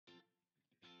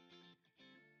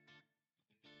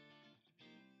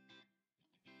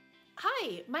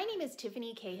Hi, my name is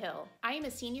Tiffaney Cahill. I am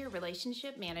a Senior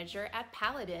Relationship Manager at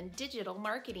Paladin Digital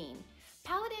Marketing.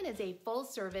 Paladin is a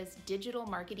full-service digital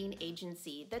marketing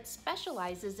agency that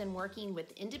specializes in working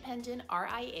with independent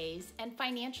RIAs and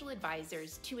financial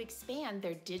advisors to expand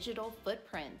their digital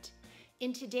footprint.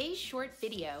 In today's short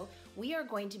video, we are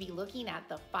going to be looking at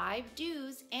the 5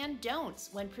 do's and don'ts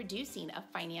when producing a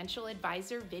financial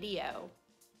advisor video.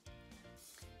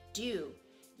 Do.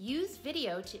 Use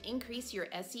video to increase your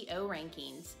SEO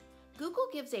rankings. Google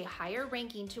gives a higher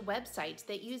ranking to websites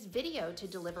that use video to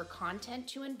deliver content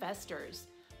to investors.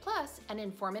 Plus, an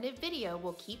informative video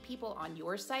will keep people on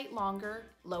your site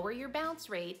longer, lower your bounce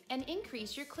rate, and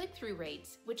increase your click-through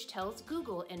rates, which tells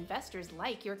Google investors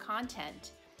like your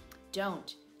content.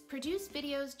 Don't. Produce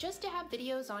videos just to have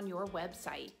videos on your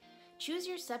website. Choose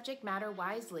your subject matter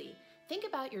wisely. Think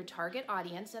about your target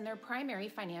audience and their primary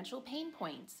financial pain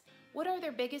points. What are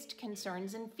their biggest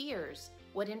concerns and fears?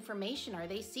 What information are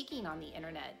they seeking on the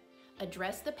internet?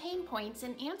 Address the pain points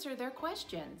and answer their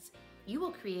questions. You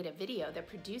will create a video that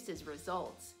produces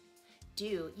results.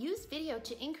 Do. Use video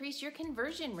to increase your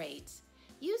conversion rates.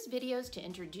 Use videos to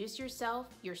introduce yourself,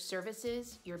 your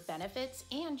services, your benefits,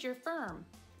 and your firm.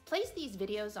 Place these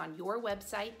videos on your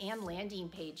website and landing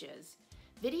pages.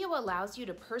 Video allows you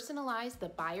to personalize the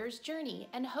buyer's journey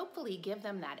and hopefully give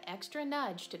them that extra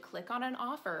nudge to click on an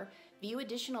offer, view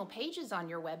additional pages on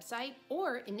your website,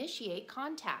 or initiate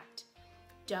contact.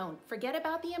 Don't forget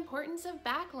about the importance of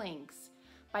backlinks.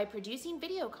 By producing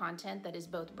video content that is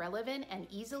both relevant and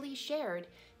easily shared,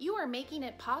 you are making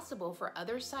it possible for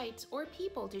other sites or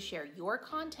people to share your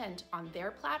content on their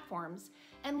platforms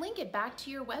and link it back to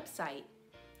your website.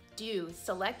 Do.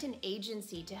 Select an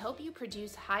agency to help you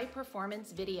produce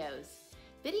high-performance videos.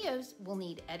 Videos will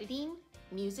need editing,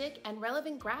 music, and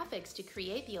relevant graphics to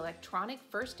create the electronic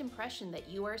first impression that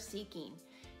you are seeking.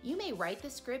 You may write the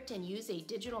script and use a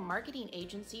digital marketing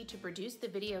agency to produce the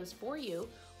videos for you,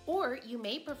 or you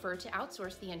may prefer to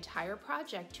outsource the entire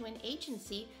project to an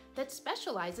agency that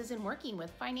specializes in working with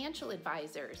financial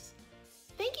advisors.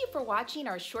 Thank you for watching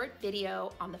our short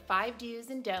video on the 5 do's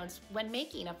and don'ts when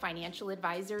making a financial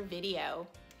advisor video.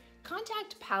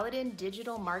 Contact Paladin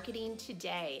Digital Marketing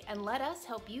today and let us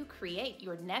help you create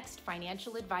your next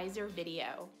financial advisor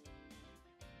video.